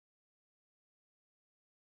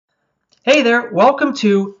Hey there, welcome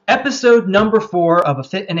to episode number 4 of A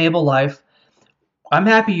Fit and Able Life. I'm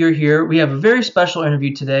happy you're here. We have a very special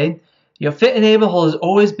interview today. Fit and Able has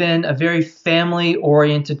always been a very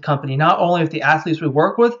family-oriented company, not only with the athletes we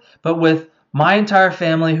work with, but with my entire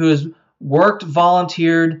family who has worked,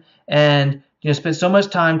 volunteered, and spent so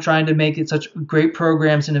much time trying to make it such great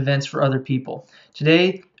programs and events for other people.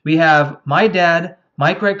 Today, we have my dad,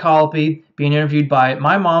 Wright Colopy, being interviewed by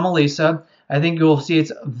my mom, Elisa. I think you'll see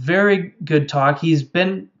it's a very good talk. He's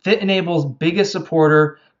been Fit and Able's biggest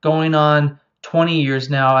supporter going on 20 years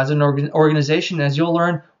now as an organization, as you'll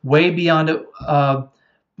learn way beyond it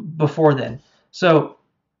before then. So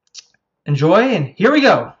enjoy, and here we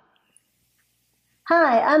go.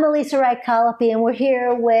 Hi, I'm Elisa Wright Colopy, and we're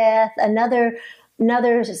here with another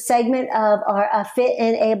segment of our Fit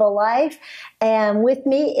and Able Life. And with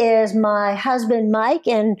me is my husband, Mike,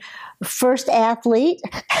 and first athlete,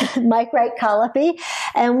 Wright Colopy.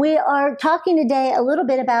 And we are talking today a little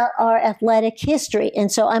bit about our athletic history.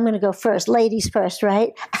 And so I'm going to go first. Ladies first,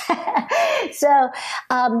 right? So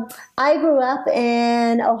I grew up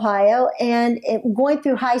in Ohio, and going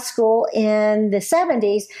through high school in the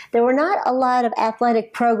 70s, there were not a lot of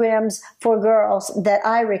athletic programs for girls that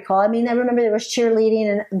I recall. I mean, I remember there was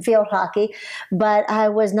cheerleading and field hockey, but I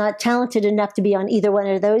was not talented enough to be on either one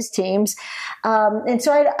of those teams. And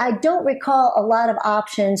so I don't recall a lot of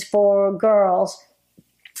options for girls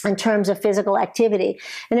in terms of physical activity.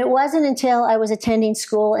 And it wasn't until I was attending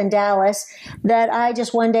school in Dallas that I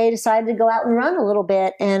just one day decided to go out and run a little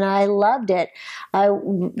bit, and I loved it. I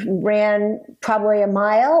ran probably a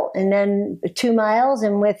mile and then 2 miles,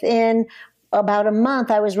 and within about a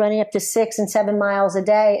month, I was running up to 6 and 7 miles a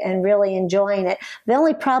day and really enjoying it. The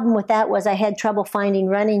only problem with that was I had trouble finding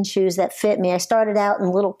running shoes that fit me. I started out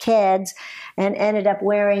in little kids and ended up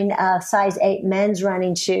wearing size 8 men's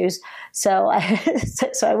running shoes, so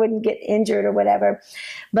I wouldn't get injured or whatever.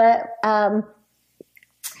 But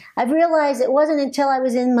I've realized it wasn't until I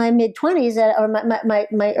was in my mid-20s or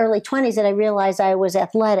my early 20s that I realized I was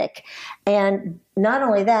athletic. And not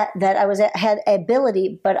only that I had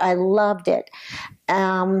ability, but I loved it.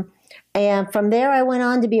 And from there, I went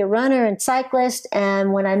on to be a runner and cyclist.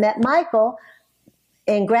 And when I met Michael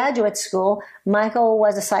in graduate school, Michael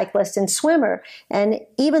was a cyclist and swimmer. And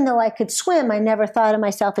even though I could swim, I never thought of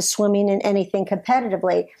myself as swimming in anything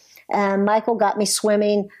competitively. And Michael got me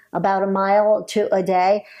swimming about a mile to a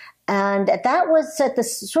day. And that was at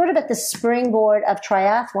the springboard of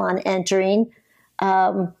triathlon entering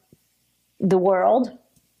the world.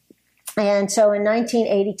 And so in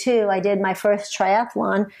 1982, I did my first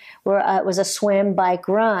triathlon, where it was a swim, bike,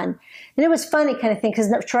 run. And it was funny kind of thing, because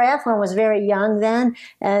triathlon was very young then.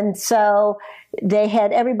 And so they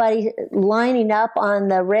had everybody lining up on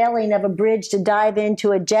the railing of a bridge to dive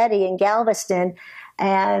into a jetty in Galveston.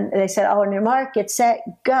 And they said, "Oh, on your mark, get set,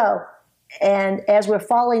 go." And as we're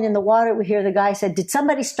falling in the water, we hear the guy said, "Did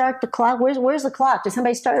somebody start the clock? Where's the clock? Did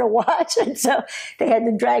somebody start a watch?" And so they had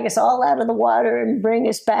to drag us all out of the water and bring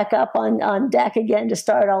us back up on deck again to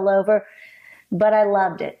start all over. But I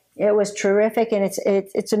loved it. It was terrific, and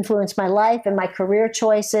it's influenced my life and my career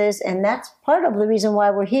choices, and that's part of the reason why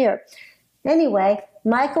we're here. Anyway,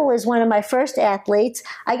 Michael is one of my first athletes.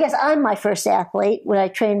 I guess I'm my first athlete when I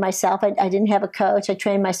trained myself. I didn't have a coach. I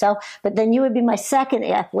trained myself. But then you would be my second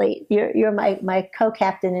athlete. You're my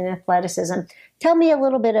co-captain in athleticism. Tell me a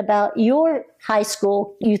little bit about your high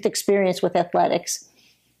school youth experience with athletics.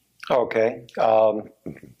 Okay.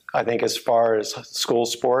 I think as far as school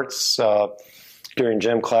sports, during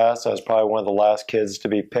gym class, I was probably one of the last kids to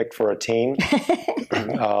be picked for a team.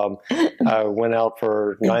 I went out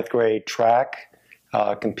for 9th grade track.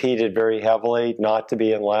 Competed very heavily, not to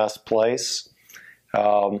be in last place.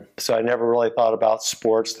 So I never really thought about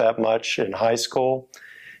sports that much in high school.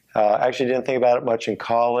 Actually didn't think about it much in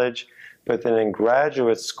college. But then in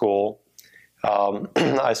graduate school,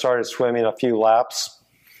 I started swimming a few laps,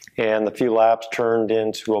 and the few laps turned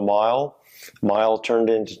into a mile. A mile turned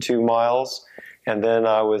into 2 miles. And then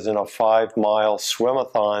I was in a 5-mile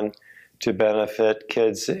swim-a-thon to benefit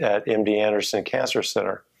kids at MD Anderson Cancer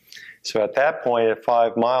Center. So at that point, at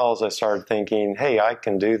 5 miles, I started thinking, hey, I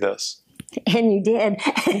can do this. And you did.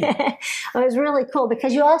 It was really cool,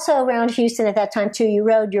 because you also, around Houston at that time too, you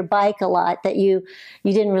rode your bike a lot, that you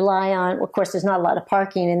didn't rely on. Of course, there's not a lot of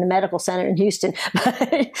parking in the medical center in Houston,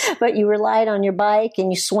 but you relied on your bike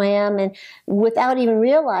and you swam, and without even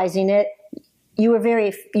realizing it, you were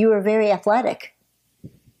very athletic.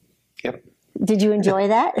 Yep. Did you enjoy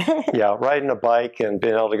that? Yeah, riding a bike and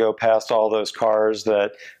being able to go past all those cars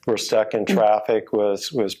that were stuck in traffic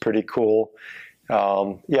was pretty cool.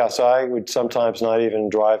 Yeah, so I would sometimes not even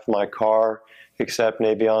drive my car except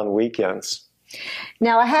maybe on weekends.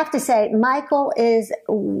 Now, I have to say, Michael is,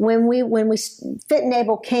 when we Fit and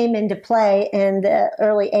Able came into play in the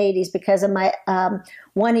early 80s because of my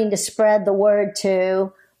wanting to spread the word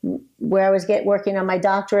to where I was working on my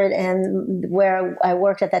doctorate and where I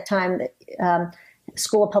worked at that time,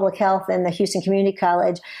 School of Public Health and the Houston Community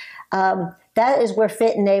College. That is where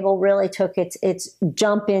Fit and Able really took its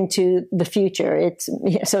jump into the future.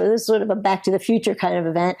 So it was sort of a Back to the Future kind of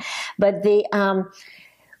event. But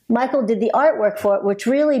Michael did the artwork for it, which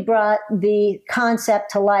really brought the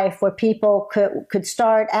concept to life, where people could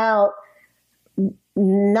start out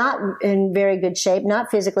not in very good shape,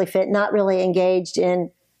 not physically fit, not really engaged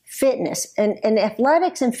in fitness. And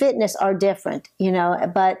athletics and fitness are different,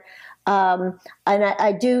 but and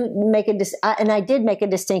I did make a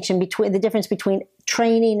distinction between the difference between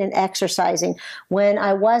training and exercising. When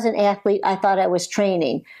I was an athlete, I thought I was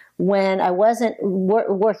training. When I wasn't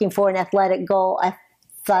working for an athletic goal, I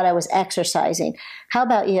thought I was exercising. How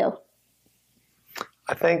about you?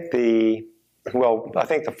 I think the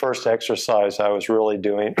first exercise I was really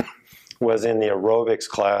doing was in the aerobics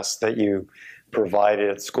class that you provided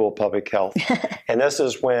at School of Public Health. And this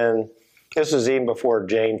was even before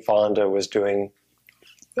Jane Fonda was doing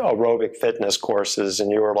aerobic fitness courses,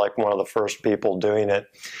 and you were like one of the first people doing it.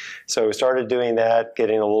 So we started doing that,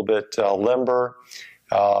 getting a little bit limber,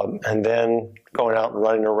 and then going out and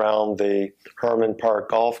running around the Herman Park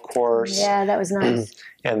golf course. Yeah, that was nice.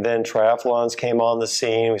 And then triathlons came on the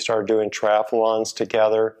scene. We started doing triathlons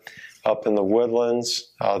together up in the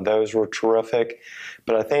Woodlands. Those were terrific.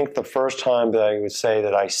 But I think the first time that I would say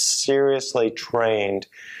that I seriously trained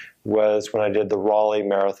was when I did the Raleigh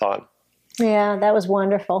Marathon. Yeah, that was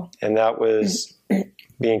wonderful. And that was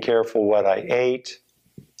being careful what I ate,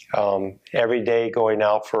 every day going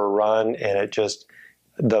out for a run, and it just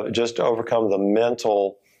overcome the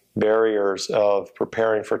mental barriers of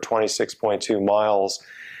preparing for 26.2 miles.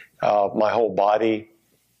 My whole body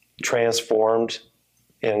transformed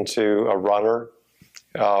into a runner,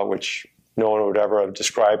 which no one would ever have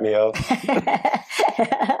described me of.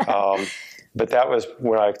 But that was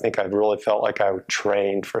when I think I really felt like I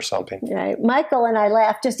trained for something. Right. Michael and I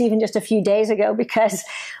laughed just a few days ago because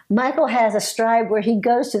Michael has a stride where he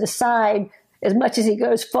goes to the side as much as he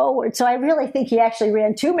goes forward. So I really think he actually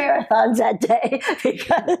ran 2 marathons that day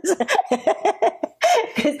because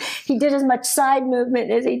he did as much side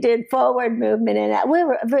movement as he did forward movement. And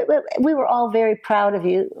we were all very proud of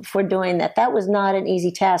you for doing that. That was not an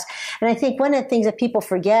easy task. And I think one of the things that people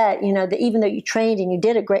forget, that even though you trained and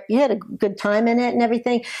you had a good time in it and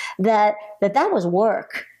everything, that was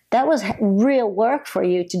work. That was real work for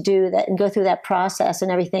you to do that and go through that process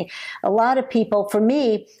and everything. A lot of people, for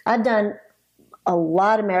me, I've done a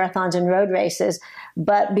lot of marathons and road races,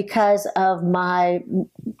 but because of my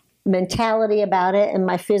mentality about it and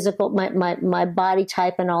my physical, my body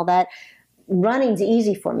type and all that, running's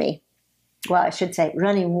easy for me. Well, I should say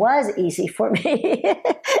running was easy for me.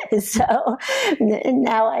 So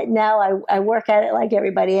now I work at it like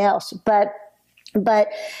everybody else. But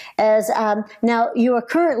as now you are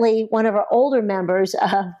currently one of our older members.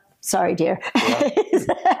 Sorry, dear. Yeah.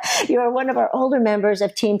 You are one of our older members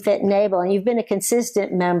of Team Fit and Able, and you've been a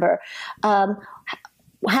consistent member.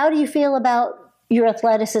 How do you feel about your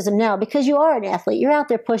athleticism now? Because you are an athlete. You're out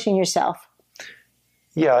there pushing yourself.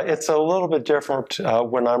 Yeah, it's a little bit different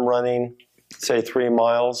when I'm running, say, 3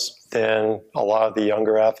 miles than a lot of the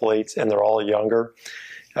younger athletes, and they're all younger.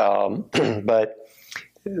 But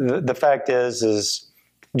the fact is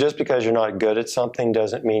just because you're not good at something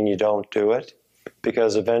doesn't mean you don't do it,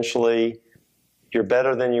 because eventually you're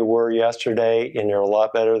better than you were yesterday and you're a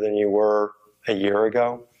lot better than you were a year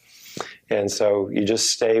ago. And so you just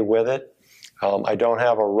stay with it. I don't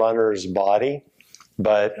have a runner's body,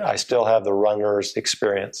 but I still have the runner's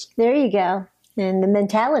experience. There you go. And the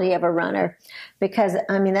mentality of a runner, because,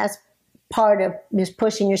 that's part of just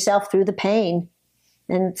pushing yourself through the pain.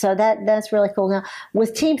 And so that's really cool. Now,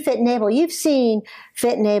 with Team Fit and Able, you've seen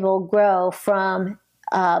Fit and Able grow from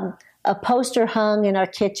a poster hung in our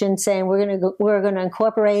kitchen saying we're going to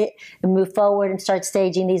incorporate it and move forward and start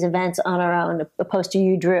staging these events on our own. A poster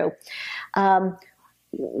you drew.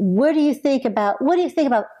 What do you think about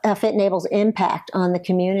Fit and Able's impact on the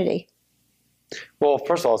community? Well,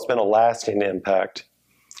 first of all, it's been a lasting impact,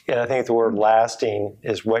 and I think the word "lasting"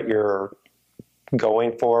 is what you're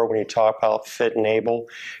going for when you talk about Fit and Able.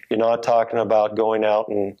 You're not talking about going out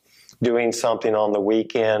and doing something on the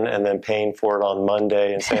weekend and then paying for it on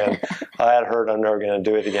Monday and saying, I had heard I'm never going to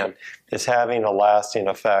do it again. It's having a lasting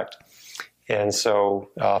effect. And so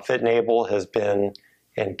Fit and Able has been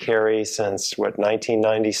and carry since,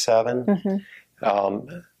 1997.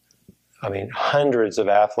 I mean, hundreds of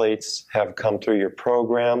athletes have come through your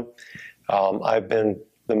program. I've been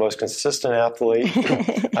the most consistent athlete.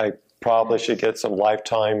 I probably should get some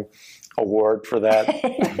lifetime award for that.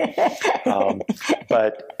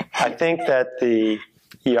 But I think that the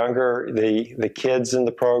kids in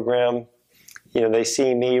the program, they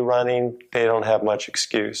see me running, they don't have much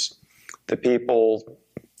excuse. The people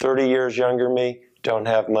 30 years younger than me don't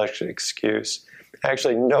have much excuse.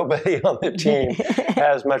 Actually, nobody on the team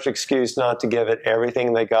has much excuse not to give it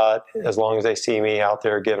everything they got, as long as they see me out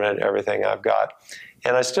there giving it everything I've got.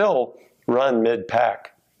 And I still run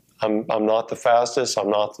mid-pack. I'm not the fastest,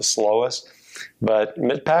 I'm not the slowest, but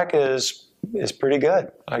mid-pack is pretty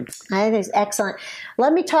good. I think it's excellent.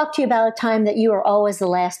 Let me talk to you about a time that you are always the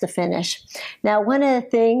last to finish. Now, one of the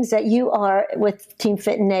things that you are with Team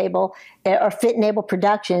Fit and Able, or Fit and Able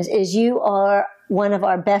Productions, is you are one of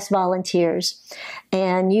our best volunteers.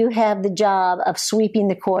 And you have the job of sweeping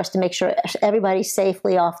the course to make sure everybody's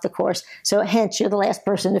safely off the course. So hence, you're the last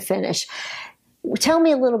person to finish. Tell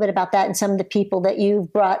me a little bit about that and some of the people that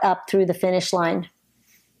you've brought up through the finish line.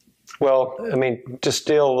 Well, I mean, to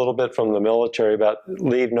steal a little bit from the military about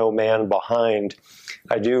leave no man behind,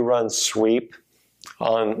 I do run sweep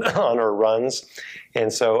on our runs.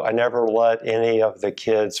 And so I never let any of the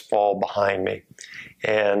kids fall behind me.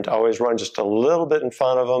 And I always run just a little bit in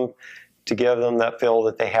front of them to give them that feel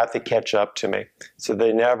that they have to catch up to me. So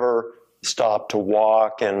they never stop to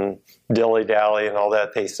walk and dilly-dally and all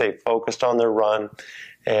that. They stay focused on their run.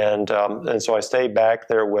 And so I stay back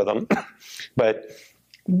there with them. But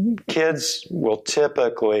kids will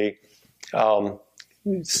typically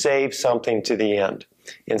save something to the end.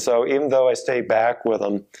 And so even though I stay back with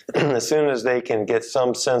them, as soon as they can get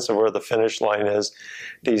some sense of where the finish line is,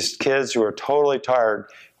 these kids who are totally tired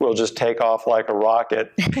will just take off like a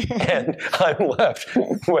rocket, and I'm left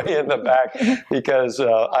way in the back because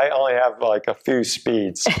I only have like a few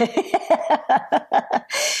speeds.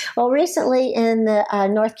 Well, recently in the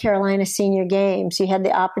North Carolina Senior Games, you had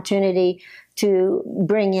the opportunity to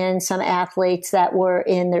bring in some athletes that were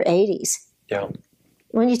in their 80s. Yeah.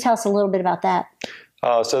 Why don't you tell us a little bit about that?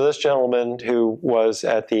 So this gentleman who was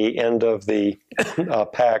at the end of the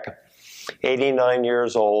pack, 89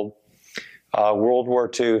 years old, World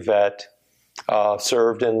War II vet,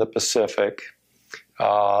 served in the Pacific.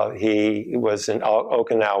 He was in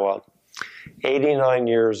Okinawa, 89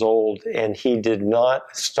 years old, and he did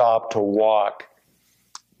not stop to walk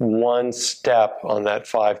one step on that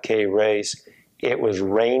 5K race. It was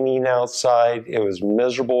raining outside. It was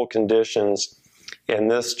miserable conditions. And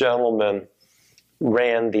this gentleman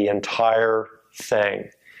ran the entire thing.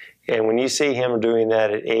 And when you see him doing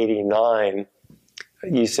that at 89,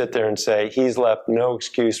 you sit there and say, he's left no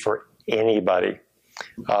excuse for anybody.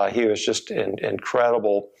 He was just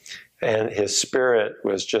incredible, and his spirit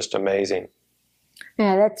was just amazing.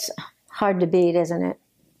 Yeah, that's hard to beat, isn't it?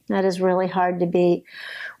 That is really hard to beat.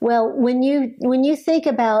 Well, when you think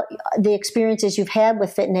about the experiences you've had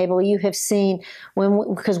with Fit and Able, you have seen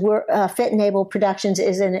because we're Fit and Able Productions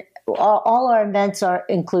is all our events are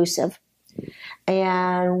inclusive,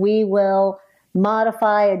 and we will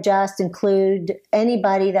modify, adjust, include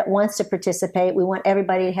anybody that wants to participate. We want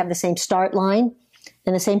everybody to have the same start line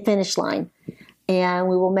and the same finish line. And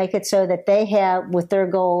we will make it so that they have, with their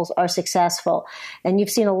goals, are successful. And you've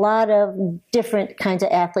seen a lot of different kinds of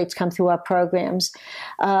athletes come through our programs.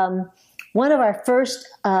 One of our first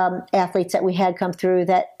athletes that we had come through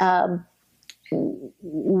that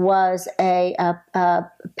was a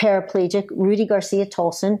paraplegic, Rudy Garcia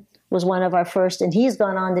Tolson, was one of our first. And he's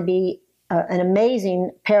gone on to be an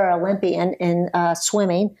amazing Paralympian in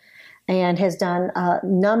swimming and has done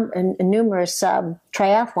numerous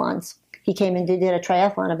triathlons. He came and did a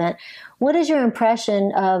triathlon event. What is your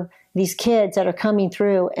impression of these kids that are coming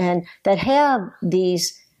through and that have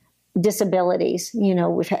these disabilities? You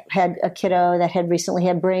know, we've had a kiddo that had recently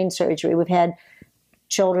had brain surgery. We've had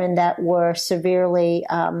children that were severely,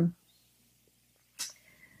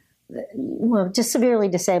 just severely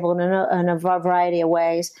disabled in a variety of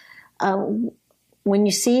ways. When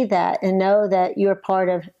you see that and know that you're part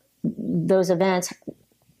of those events,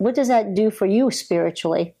 what does that do for you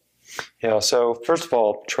spiritually? Yeah, so first of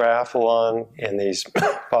all, triathlon and these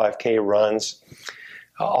 5K runs,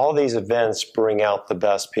 all these events bring out the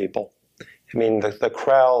best people. I mean, the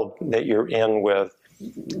crowd that you're in with,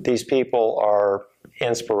 these people are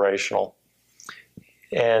inspirational.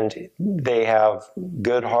 And they have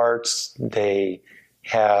good hearts, they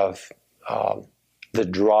have the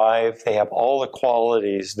drive, they have all the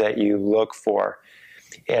qualities that you look for.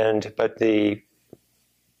 But the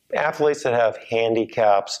athletes that have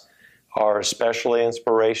handicaps are especially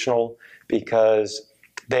inspirational because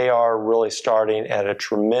they are really starting at a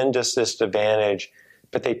tremendous disadvantage,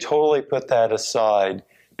 but they totally put that aside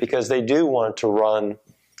because they do want to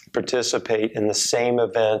participate in the same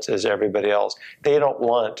events as everybody else. They don't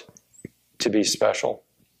want to be special.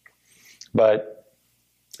 But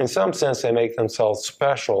in some sense, they make themselves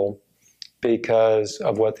special because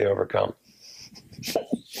of what they overcome.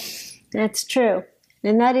 That's true.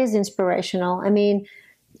 And that is inspirational. I mean,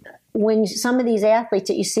 when some of these athletes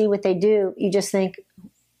that you see what they do, you just think,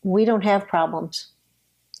 we don't have problems.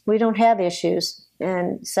 We don't have issues.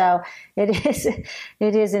 And so it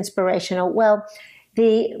is inspirational. Well,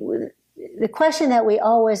 the question that we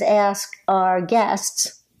always ask our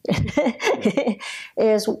guests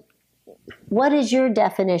is, what is your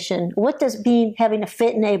definition? What does having a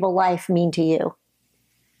fit and able life mean to you?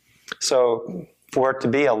 So for it to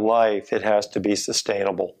be a life, it has to be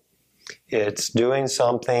sustainable. It's doing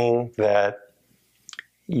something that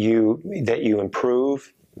you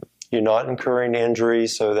improve. You're not incurring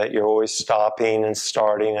injuries so that you're always stopping and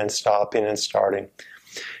starting and stopping and starting.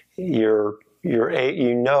 You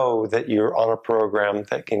know that you're on a program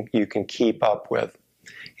that you can keep up with,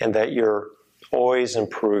 and that you're always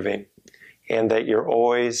improving, and that you're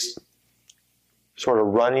always sort of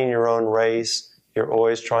running your own race. You're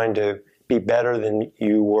always trying to be better than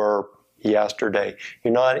you were yesterday.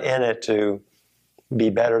 You're not in it to be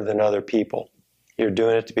better than other people. You're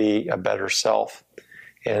doing it to be a better self.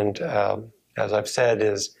 And as I've said,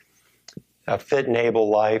 is a fit and able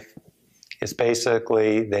life is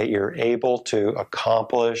basically that you're able to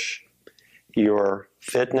accomplish your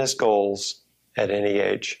fitness goals at any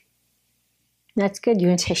age. That's good. You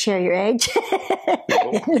want to share your age?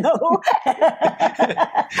 No. No.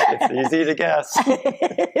 It's easy to guess.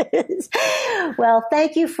 Well,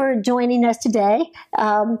 thank you for joining us today.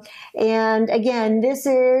 And again, this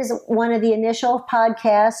is one of the initial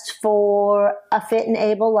podcasts for A Fit and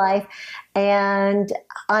Able Life. And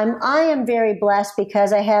I am very blessed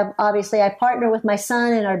because I partner with my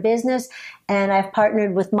son in our business, and I've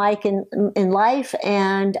partnered with Mike in life,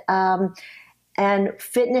 and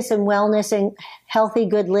fitness and wellness and healthy,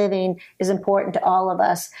 good living is important to all of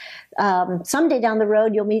us. Someday down the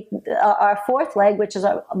road, you'll meet our fourth leg, which is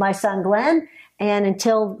my son, Glenn. And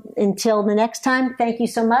until the next time, thank you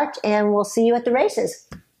so much, and we'll see you at the races.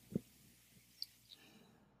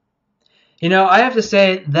 You know, I have to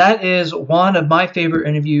say that is one of my favorite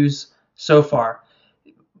interviews so far.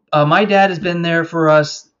 My dad has been there for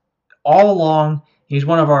us all along. He's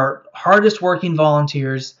one of our hardest working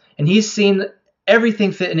volunteers, and he's seen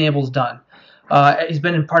everything Fit and Able's done. He's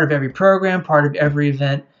been in part of every program, part of every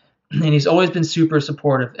event, and he's always been super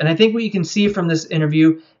supportive. And I think what you can see from this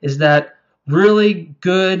interview is that really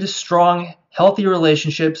good, strong, healthy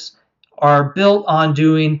relationships are built on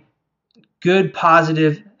doing good,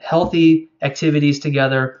 positive, healthy activities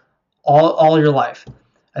together all your life.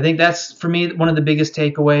 I think that's, for me, one of the biggest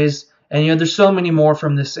takeaways. And, there's so many more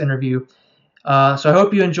from this interview. So I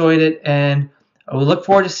hope you enjoyed it, and I will look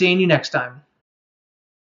forward to seeing you next time.